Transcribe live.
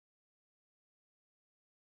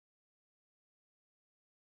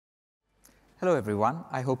Hello, everyone.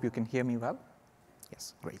 I hope you can hear me well.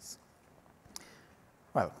 Yes, great.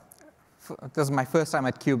 Well, this is my first time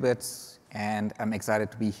at Qubits, and I'm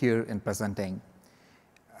excited to be here and presenting.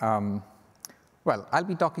 Well, I'll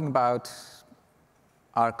be talking about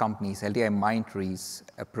our company's, LTIMindtree's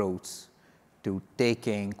approach to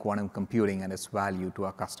taking quantum computing and its value to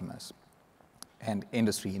our customers and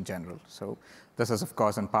industry in general. So this is, of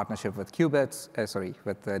course, in partnership with Qubits,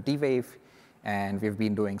 with D-Wave, and we've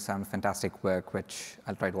been doing some fantastic work, which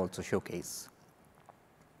I'll try to also showcase.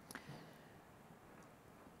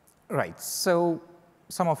 Right, so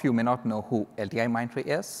some of you may not know who LTIMindtree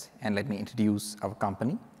is, and let me introduce our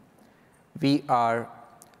company. We are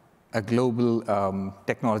a global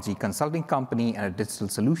technology consulting company and a digital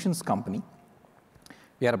solutions company.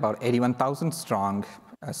 We are about 81,000 strong,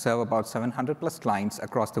 serve about 700 plus clients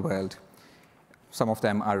across the world. Some of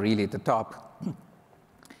them are really at the top.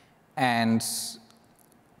 And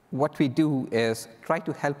what we do is try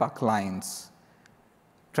to help our clients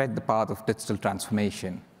tread the path of digital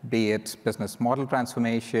transformation, be it business model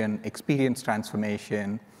transformation, experience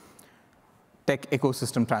transformation, tech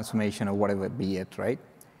ecosystem transformation, or whatever it be it, right?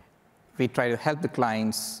 We try to help the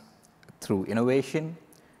clients through innovation.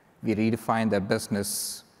 We redefine their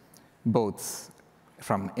business both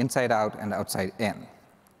from inside out and outside in.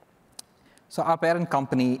 So our parent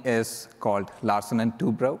company is called Larsen &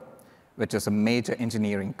 Toubro, which is a major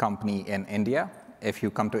engineering company in India. If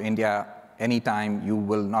you come to India anytime, you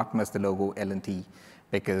will not miss the logo L&T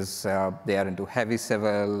because they are into heavy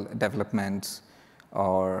civil development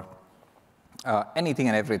or anything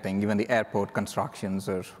and everything, even the airport constructions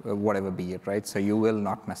or whatever be it, right? So you will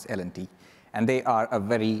not miss L&T. And they are a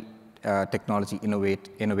very technology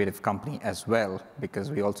innovative company as well,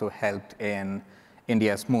 because we also helped in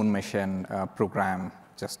India's moon mission program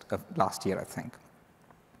just last year, I think.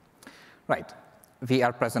 Right, we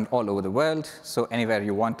are present all over the world, so anywhere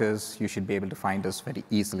you want us, you should be able to find us very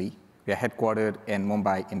easily. We are headquartered in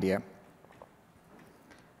Mumbai, India.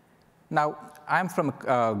 Now, I'm from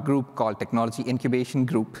a group called Technology Incubation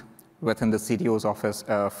Group within the CTO's office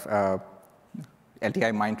of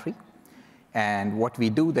LTIMindtree. And what we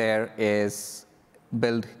do there is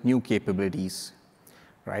build new capabilities,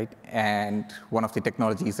 right? And one of the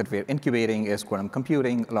technologies that we're incubating is quantum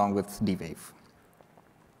computing along with D-Wave.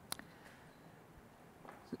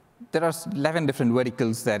 There are 11 different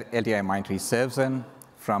verticals that LTIMindtree serves in,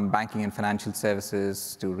 from banking and financial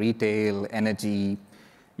services to retail, energy,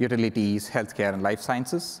 utilities, healthcare, and life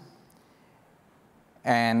sciences.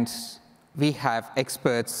 And we have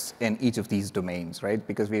experts in each of these domains, right?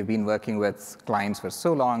 Because we've been working with clients for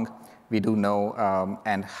so long, we do know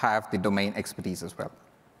and have the domain expertise as well.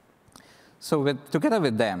 So together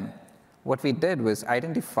with them, what we did was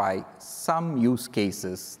identify some use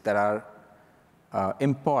cases that are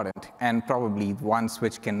important and probably ones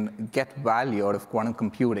which can get value out of quantum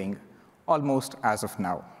computing almost as of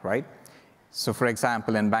now, right? So for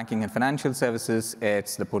example, in banking and financial services,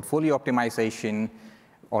 it's the portfolio optimization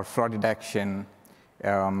or fraud detection.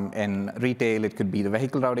 In retail, it could be the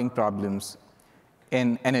vehicle routing problems.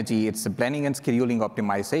 In energy, it's the blending and scheduling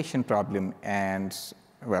optimization problem. And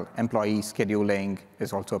well, employee scheduling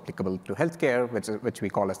is also applicable to healthcare, which we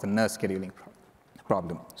call as the nurse scheduling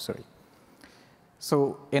problem. Sorry.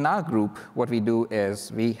 So in our group, what we do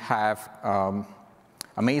is we have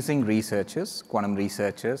amazing researchers, quantum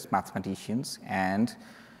researchers, mathematicians, and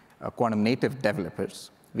quantum native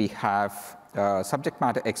developers. We have subject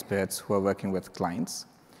matter experts who are working with clients.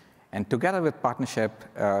 And together with partnership,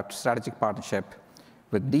 strategic partnership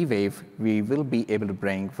with D-Wave, we will be able to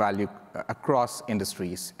bring value across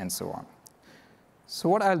industries and so on. So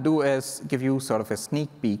what I'll do is give you sort of a sneak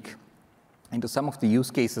peek into some of the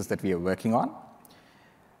use cases that we are working on.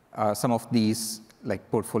 Some of these,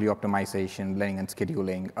 like portfolio optimization, blending and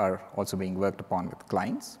scheduling, are also being worked upon with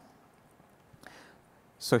clients.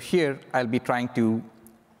 So here, I'll be trying to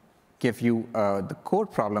give you the core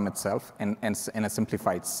problem itself in a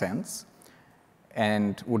simplified sense,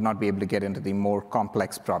 and would not be able to get into the more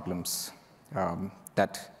complex problems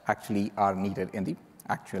that actually are needed in the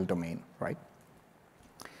actual domain, right?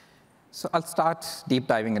 So I'll start deep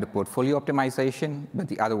diving into portfolio optimization, but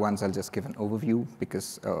the other ones I'll just give an overview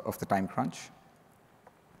because of the time crunch.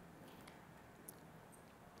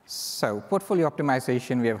 So portfolio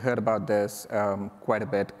optimization, we have heard about this quite a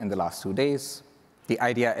bit in the last 2 days. The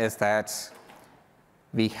idea is that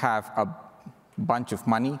we have a bunch of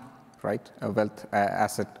money, right? A wealth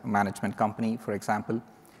asset management company, for example,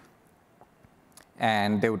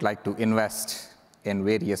 and they would like to invest in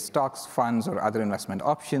various stocks, funds, or other investment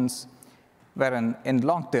options, wherein in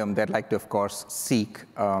long term, they'd like to, of course, seek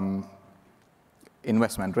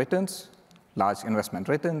investment returns large investment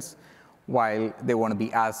returns, while they want to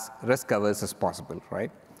be as risk-averse as possible,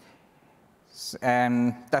 right?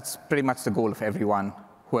 And that's pretty much the goal of everyone,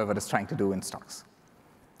 whoever is trying to do in stocks.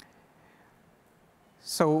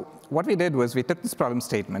 So what we did was we took this problem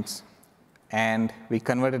statements and we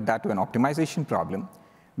converted that to an optimization problem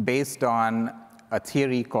based on a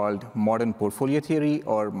theory called modern portfolio theory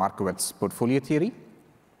or Markowitz's portfolio theory.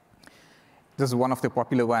 This is one of the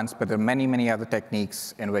popular ones, but there are many, many other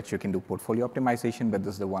techniques in which you can do portfolio optimization, but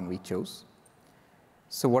this is the one we chose.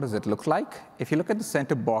 So what does it look like? If you look at the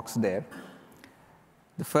center box there,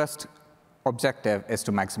 the first objective is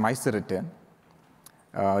to maximize the return.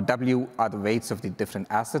 W are the weights of the different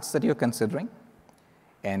assets that you're considering,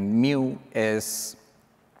 and mu is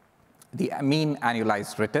the mean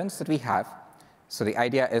annualized returns that we have. So the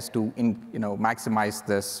idea is to maximize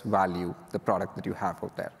this value, the product that you have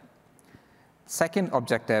out there. Second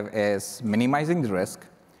objective is minimizing the risk.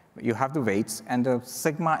 You have the weights, and the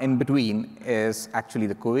sigma in between is actually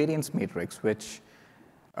the covariance matrix, which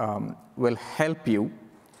will help you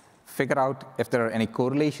figure out if there are any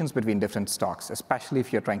correlations between different stocks, especially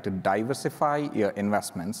if you're trying to diversify your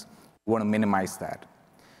investments. You want to minimize that.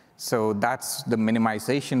 So that's the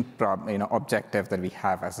minimization objective that we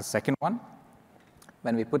have as a second one.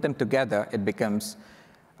 When we put them together, it becomes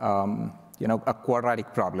a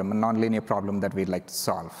quadratic problem, a nonlinear problem that we'd like to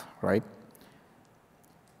solve, right?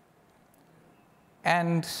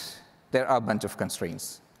 And there are a bunch of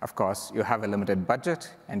constraints. Of course, you have a limited budget,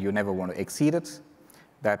 and you never want to exceed it.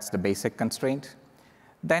 That's the basic constraint.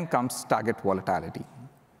 Then comes target volatility.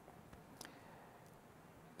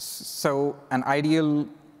 So an ideal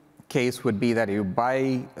case would be that you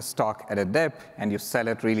buy a stock at a dip, and you sell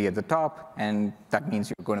it really at the top, and that means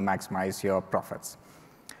you're going to maximize your profits.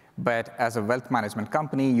 But as a wealth management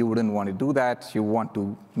company, you wouldn't want to do that. You want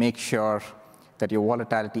to make sure that your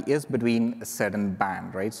volatility is between a certain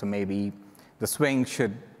band, right? So maybe the swing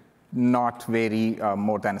should not vary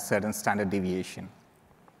more than a certain standard deviation.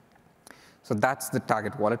 So that's the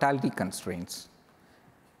target volatility constraints.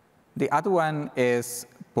 The other one is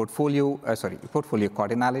portfolio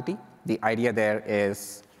cardinality. The idea there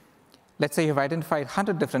is, let's say you've identified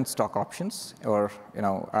 100 different stock options or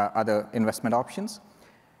other investment options.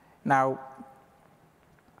 Now,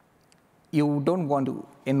 you don't want to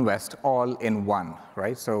invest all in one,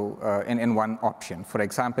 right? So in one option. For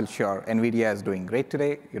example, sure, NVIDIA is doing great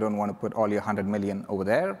today. You don't want to put all your 100 million over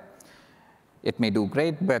there. It may do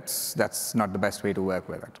great, but that's not the best way to work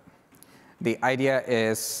with it. The idea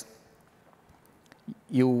is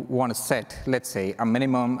you want to set, let's say, a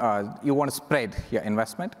minimum, you want to spread your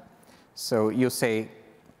investment. So you say,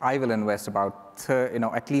 I will invest about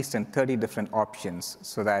at least in 30 different options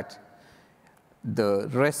so that the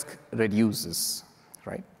risk reduces,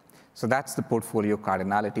 right? So that's the portfolio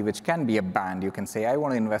cardinality, which can be a band. You can say, I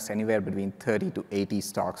want to invest anywhere between 30 to 80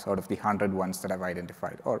 stocks out of the 100 ones that I've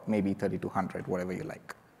identified, or maybe 30 to 100, whatever you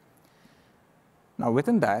like. Now,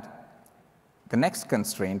 within that, the next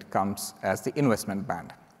constraint comes as the investment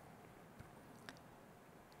band.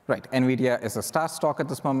 Right, NVIDIA is a star stock at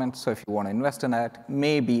this moment, so if you want to invest in that,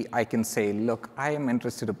 maybe I can say, look, I am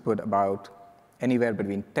interested to put about anywhere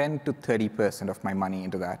between 10 to 30% of my money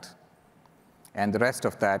into that. And the rest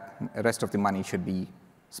of the money should be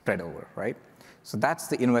spread over, right? So that's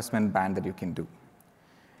the investment band that you can do.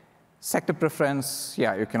 Sector preference,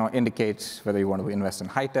 yeah, you can indicate whether you want to invest in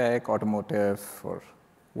high-tech, automotive, or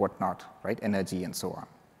whatnot, right? Energy and so on.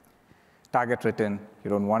 Target return, you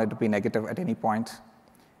don't want it to be negative at any point.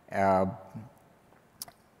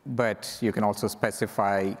 But you can also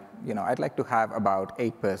specify, I'd like to have about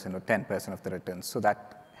 8% or 10% of the returns. So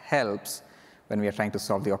that helps when we are trying to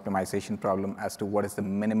solve the optimization problem as to what is the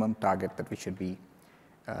minimum target that we should be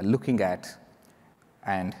looking at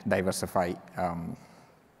and diversify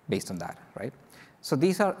based on that, right? So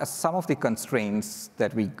these are some of the constraints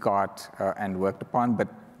that we got and worked upon, but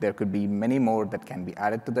there could be many more that can be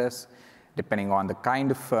added to this, depending on the kind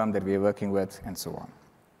of firm that we are working with and so on.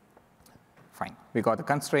 Fine. We got the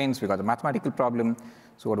constraints, we got the mathematical problem.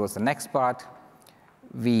 So what was the next part?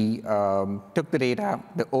 We took the data,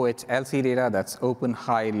 the OHLC data, that's open,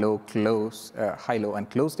 high, low, close, high, low, and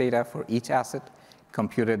close data for each asset,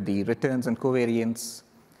 computed the returns and covariance,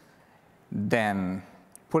 then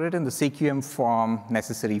put it in the CQM form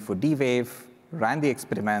necessary for D-Wave, ran the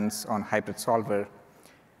experiments on hybrid solver,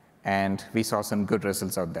 and we saw some good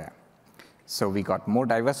results out there. So we got more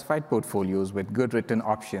diversified portfolios with good return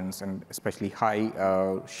options and especially high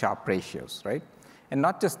Sharpe ratios, right? And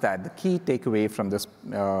not just that, the key takeaway from this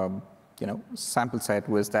sample set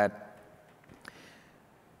was that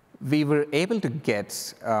we were able to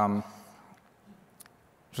get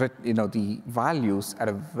the values at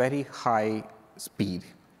a very high speed.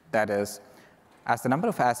 That is, as the number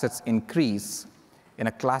of assets increase in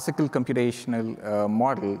a classical computational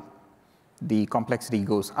model, the complexity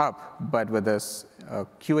goes up. But with this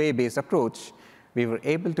QA-based approach, we were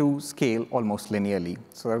able to scale almost linearly.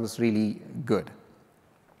 So that was really good.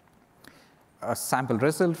 A sample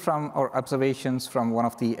result from our observations from one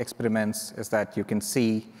of the experiments is that you can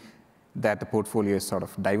see that the portfolio is sort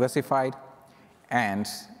of diversified, and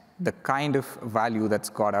the kind of value that's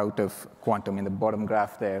got out of quantum in the bottom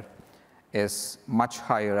graph there is much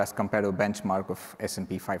higher as compared to a benchmark of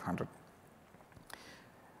S&P 500.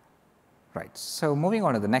 Right, so moving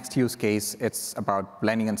on to the next use case, it's about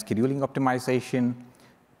blending and scheduling optimization.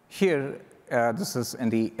 Here, this is in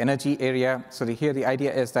the energy area. So here the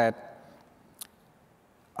idea is that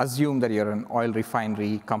assume that you're an oil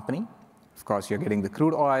refinery company. Of course, you're getting the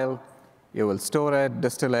crude oil, you will store it,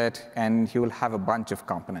 distill it, and you will have a bunch of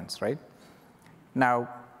components, right? Now,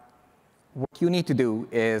 what you need to do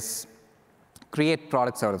is create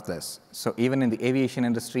products out of this. So even in the aviation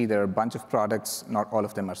industry, there are a bunch of products, not all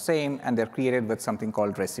of them are same, and they're created with something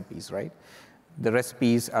called recipes, right? The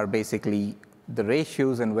recipes are basically the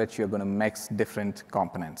ratios in which you're going to mix different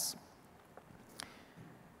components.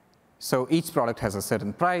 So each product has a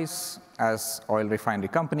certain price. As oil refinery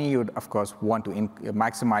company, you would, of course, want to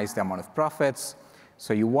maximize the amount of profits.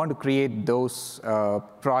 So you want to create those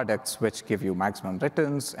products which give you maximum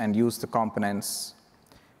returns and use the components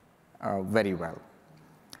very well.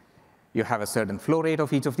 You have a certain flow rate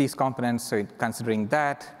of each of these components. So considering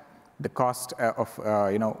that, the cost of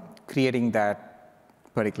creating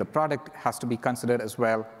that particular product has to be considered as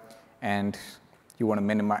well. And you want to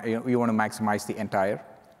minimize, you want to maximize the entire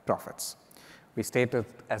profits. We state it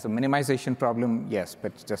as a minimization problem, yes,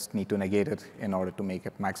 but just need to negate it in order to make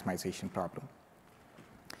it maximization problem.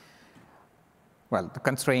 Well, the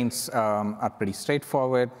constraints are pretty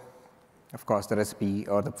straightforward. Of course, the recipe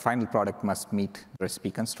or the final product must meet the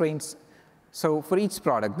recipe constraints. So for each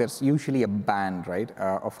product, there's usually a band, right,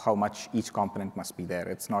 of how much each component must be there.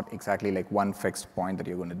 It's not exactly like one fixed point that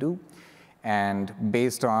you're going to do. And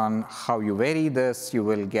based on how you vary this, you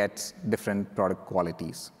will get different product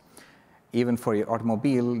qualities. Even for your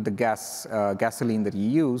automobile, the gasoline that you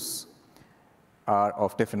use are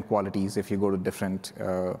of different qualities if you go to different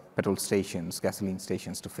petrol stations, gasoline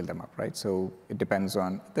stations to fill them up, right? So it depends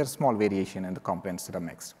on, there's small variation in the components that are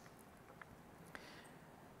mixed.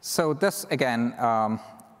 So this, again,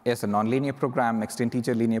 is a nonlinear program, mixed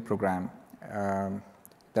integer linear program.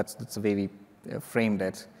 That's the way we framed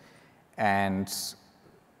it. And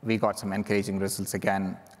we got some encouraging results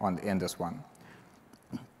again in this one.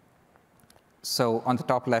 So on the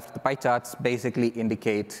top left, the pie charts basically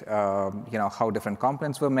indicate how different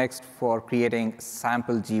components were mixed for creating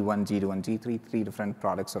sample G1, G2, and G3, 3 different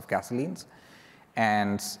products of gasolines.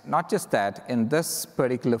 And not just that, in this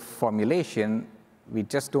particular formulation, we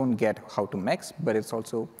just don't get how to mix, but it's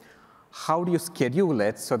also how do you schedule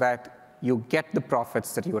it so that you get the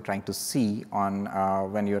profits that you are trying to see on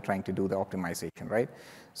when you're trying to do the optimization, right?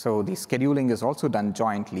 So the scheduling is also done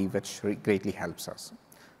jointly, which greatly helps us.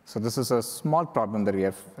 So this is a small problem that we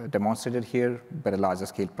have demonstrated here, but a larger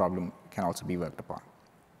scale problem can also be worked upon.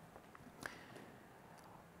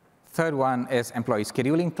 Third one is employee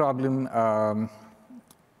scheduling problem,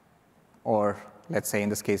 or let's say in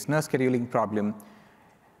this case, nurse scheduling problem.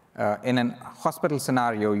 In a hospital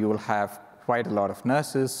scenario, you will have quite a lot of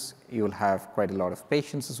nurses. You will have quite a lot of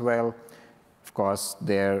patients as well. Of course,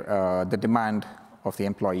 the demand of the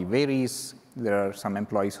employee varies. There are some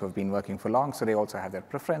employees who have been working for long, so they also have their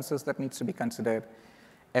preferences that needs to be considered.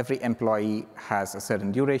 Every employee has a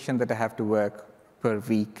certain duration that they have to work per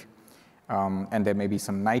week, and there may be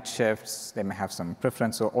some night shifts. They may have some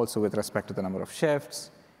preference also with respect to the number of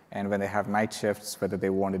shifts, and when they have night shifts, whether they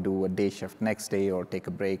want to do a day shift next day or take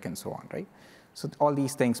a break and so on, right? So all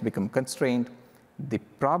these things become constrained. The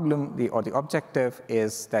problem or the objective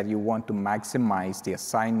is that you want to maximize the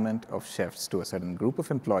assignment of shifts to a certain group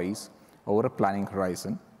of employees over a planning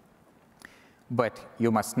horizon, but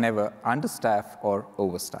you must never understaff or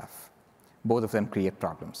overstaff. Both of them create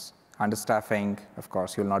problems. Understaffing, of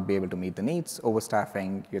course, you'll not be able to meet the needs.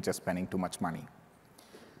 Overstaffing, you're just spending too much money.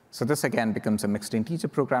 So this, again, becomes a mixed integer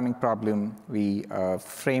programming problem. We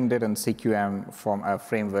framed it in CQM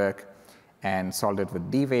framework and solved it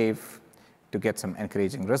with D-Wave to get some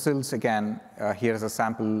encouraging results. Again, here's a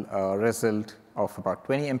sample result of about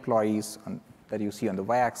 20 employees that you see on the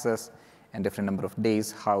y-axis, and different number of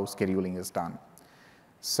days, how scheduling is done.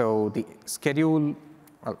 So the schedule,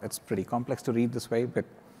 well, it's pretty complex to read this way, but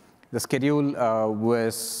the schedule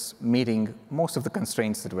was meeting most of the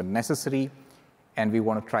constraints that were necessary. And we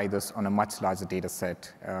want to try this on a much larger data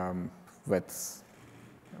set with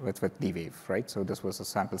D-Wave, right? So this was a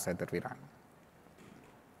sample set that we ran.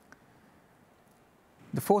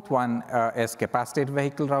 The fourth one is capacitor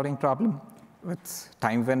vehicle routing problem with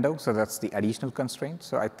time window. So that's the additional constraint.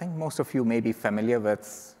 So I think most of you may be familiar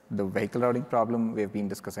with the vehicle routing problem. We've been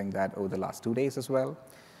discussing that over the last 2 days as well.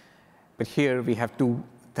 But here we have two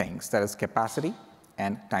things, that is capacity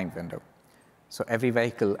and time window. So every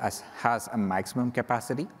vehicle has a maximum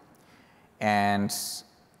capacity, and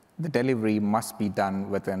the delivery must be done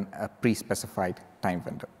within a pre-specified time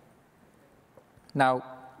window. Now,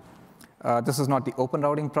 this is not the open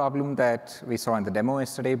routing problem that we saw in the demo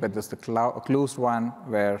yesterday, but this is the closed one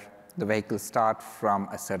where the vehicles start from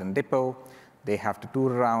a certain depot, they have to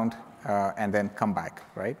tour around and then come back,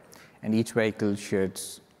 right? And each vehicle should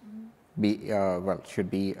be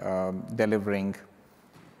delivering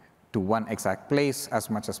to one exact place as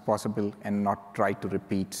much as possible and not try to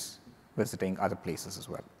repeat visiting other places as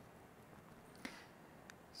well.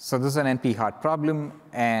 So this is an NP-hard problem,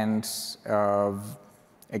 and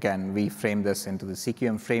again, we frame this into the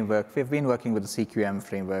CQM framework. We've been working with the CQM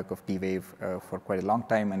framework of D-Wave for quite a long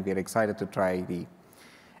time, and we're excited to try the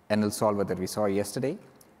NL solver that we saw yesterday.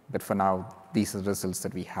 But for now, these are the results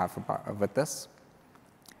that we have with this.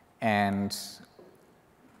 And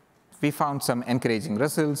we found some encouraging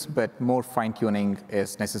results, but more fine-tuning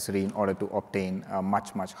is necessary in order to obtain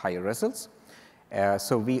much, much higher results.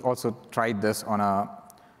 So we also tried this on a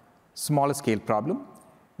smaller scale problem,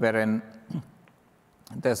 wherein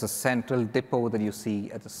there's a central depot that you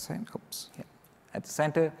see at the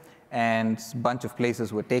center, and a bunch of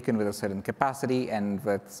places were taken with a certain capacity and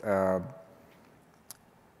with a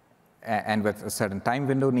certain time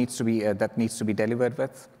window that needs to be delivered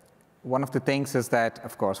with. One of the things is that,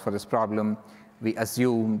 of course, for this problem, we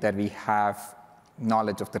assume that we have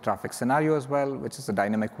knowledge of the traffic scenario as well, which is a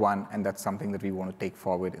dynamic one, and that's something that we want to take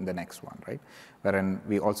forward in the next one, right? Wherein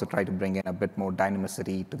we also try to bring in a bit more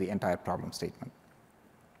dynamicity to the entire problem statement.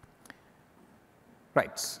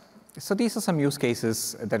 Right. So these are some use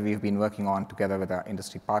cases that we've been working on together with our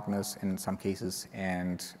industry partners in some cases,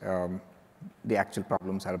 and the actual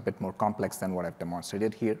problems are a bit more complex than what I've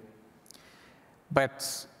demonstrated here.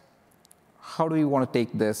 But how do we want to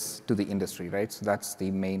take this to the industry, right? So that's the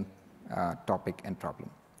main topic and problem.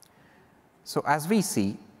 So as we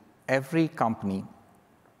see, every company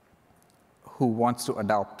who wants to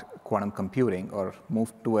adopt quantum computing or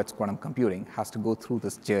move towards quantum computing has to go through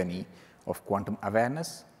this journey of quantum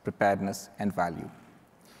awareness, preparedness, and value,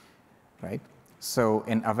 right? So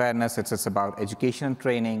in awareness, it's about education and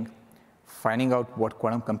training, finding out what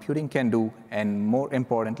quantum computing can do, and more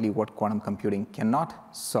importantly, what quantum computing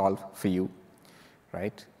cannot solve for you,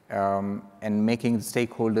 right? And making the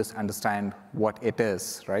stakeholders understand what it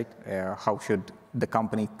is, right? How should the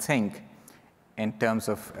company think in terms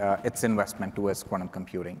of its investment towards quantum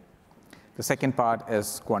computing? The second part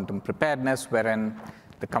is quantum preparedness, wherein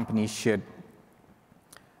the company should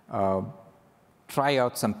try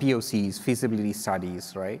out some POCs, feasibility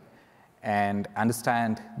studies, right? And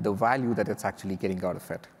understand the value that it's actually getting out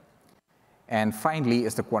of it. And finally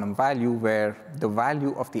is the quantum value, where the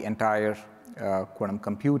value of the entire quantum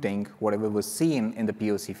computing, whatever was seen in the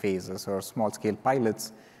POC phases or small-scale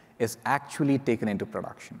pilots, is actually taken into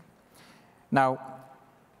production. Now,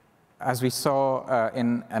 as we saw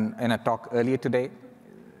in a talk earlier today,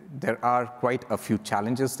 there are quite a few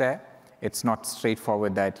challenges there. It's not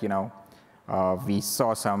straightforward that, we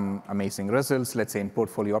saw some amazing results, let's say in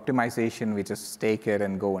portfolio optimization, we just take it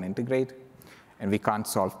and go and integrate, and we can't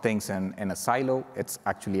solve things in a silo. It's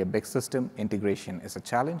actually a big system. Integration is a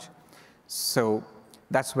challenge. So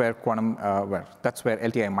that's where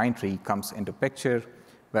LTIMindtree comes into picture,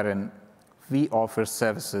 wherein we offer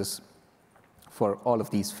services for all of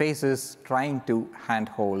these phases, trying to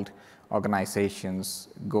handhold organizations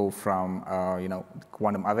go from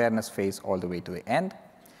quantum awareness phase all the way to the end.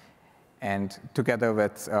 And together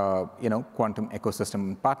with quantum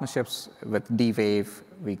ecosystem partnerships with D-Wave,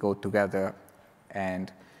 we go together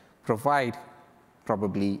and provide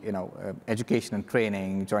probably education and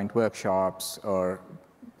training, joint workshops, or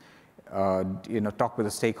talk with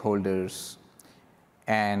the stakeholders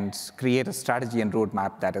and create a strategy and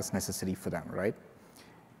roadmap that is necessary for them, right?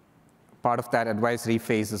 Part of that advisory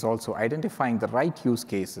phase is also identifying the right use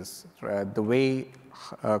cases, the way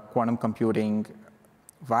quantum computing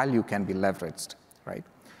value can be leveraged, right?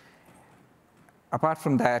 Apart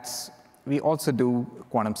from that, we also do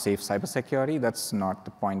quantum safe cybersecurity. That's not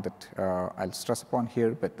the point that I'll stress upon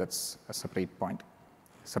here, but that's a separate point,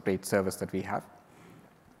 separate service that we have.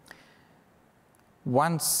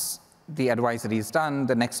 Once the advisory is done,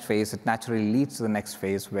 the next phase, it naturally leads to the next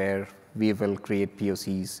phase where we will create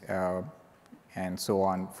POCs and so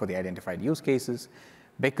on for the identified use cases.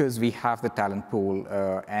 Because we have the talent pool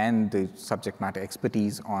and the subject matter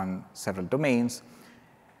expertise on several domains,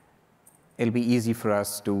 it'll be easy for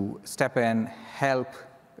us to step in, help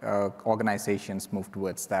organizations move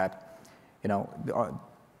towards that.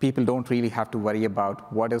 People don't really have to worry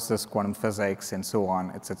about what is this quantum physics and so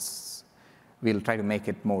on. We'll try to make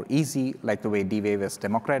it more easy, like the way D-Wave is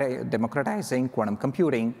democratizing quantum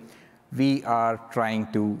computing. We are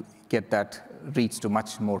trying to get that reach to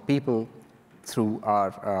much more people through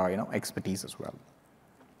our expertise as well.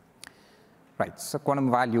 Right, so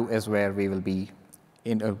quantum value is where we will be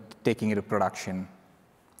taking it to production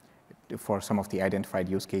for some of the identified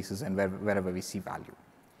use cases and wherever we see value.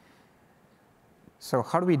 So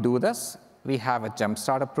how do we do this? We have a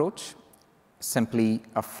jumpstart approach, simply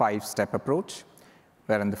a 5-step approach,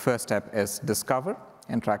 wherein the first step is discover,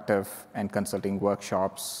 interactive and consulting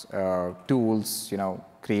workshops, tools,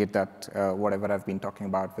 create that, whatever I've been talking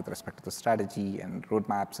about with respect to the strategy and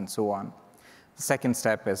roadmaps and so on. The second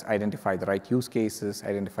step is identify the right use cases,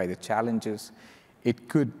 identify the challenges. It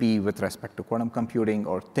could be with respect to quantum computing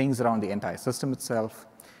or things around the entire system itself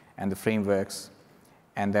and the frameworks.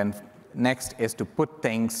 And then next is to put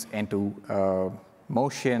things into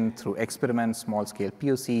motion through experiments, small-scale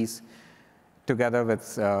POCs, together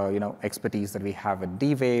with expertise that we have at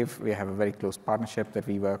D-Wave. We have a very close partnership that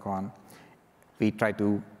we work on. We try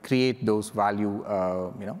to create those value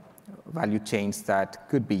chains that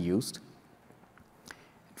could be used.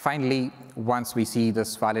 Finally, once we see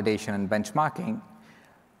this validation and benchmarking,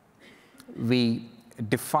 we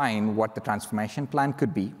define what the transformation plan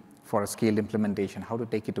could be for a scaled implementation, how to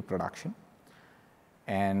take it to production,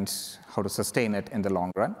 and how to sustain it in the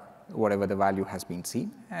long run, whatever the value has been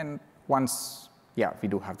seen. And once, we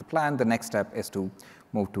do have the plan, the next step is to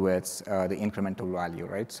move towards the incremental value,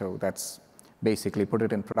 right? So that's basically put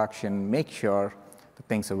it in production, make sure that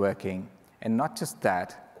things are working. And not just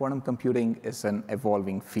that, quantum computing is an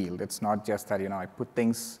evolving field. It's not just that, I put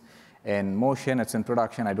things in motion, it's in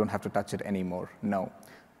production, I don't have to touch it anymore. No.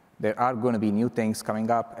 There are going to be new things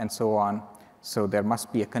coming up and so on. So there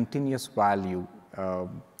must be a continuous value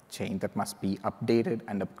chain that must be updated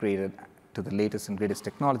and upgraded to the latest and greatest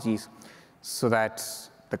technologies so that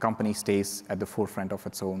the company stays at the forefront of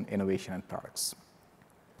its own innovation and products.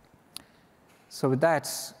 So with that,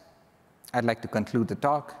 I'd like to conclude the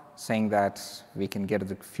talk saying that we can get to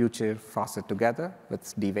the future faster together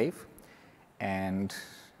with D-Wave. And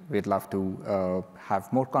we'd love to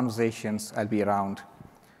have more conversations. I'll be around.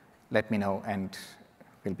 Let me know, and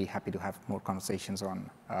we'll be happy to have more conversations on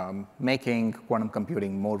making quantum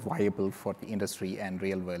computing more viable for the industry and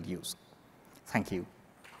real-world use. Thank you.